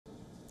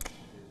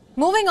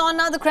Moving on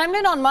now, the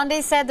Kremlin on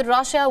Monday said that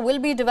Russia will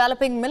be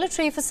developing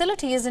military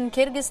facilities in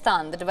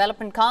Kyrgyzstan. The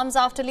development comes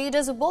after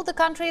leaders of both the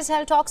countries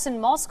held talks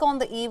in Moscow on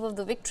the eve of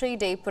the Victory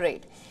Day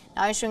parade.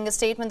 Now issuing a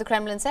statement, the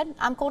Kremlin said,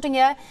 I'm quoting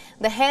here,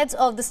 the heads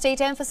of the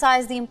state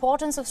emphasized the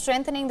importance of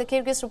strengthening the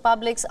Kyrgyz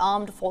Republic's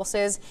armed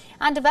forces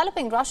and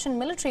developing Russian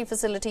military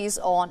facilities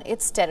on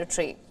its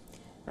territory.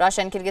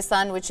 Russia and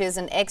Kyrgyzstan, which is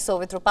an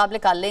ex-Soviet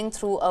republic, are linked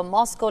through a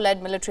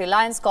Moscow-led military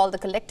alliance called the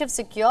Collective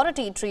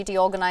Security Treaty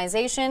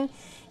Organization.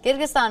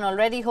 Kyrgyzstan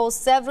already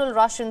hosts several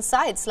Russian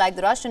sites like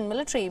the Russian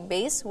military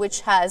base,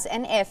 which has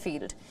an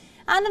airfield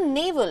and a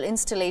naval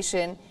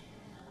installation.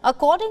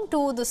 According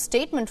to the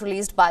statement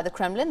released by the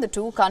Kremlin, the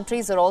two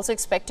countries are also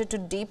expected to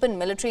deepen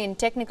military and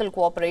technical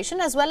cooperation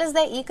as well as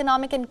their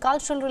economic and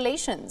cultural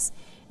relations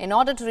in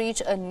order to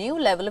reach a new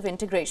level of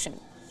integration.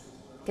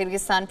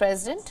 Kyrgyzstan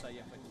President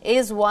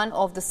is one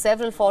of the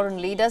several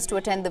foreign leaders to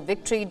attend the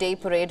Victory Day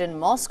parade in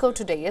Moscow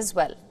today as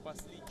well.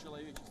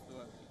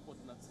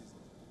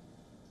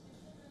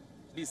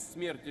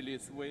 Бессмертили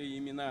свои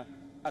имена,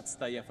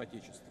 отстояв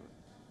Отечество.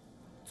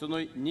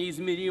 Ценой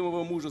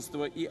неизмеримого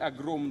мужества и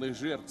огромных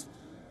жертв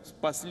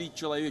спасли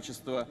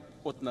человечество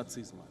от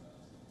нацизма.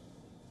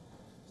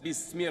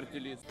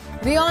 Бессмертили.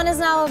 WION is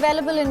now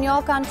available in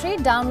your country.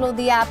 Download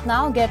the app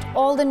now. Get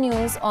all the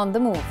news on the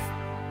move.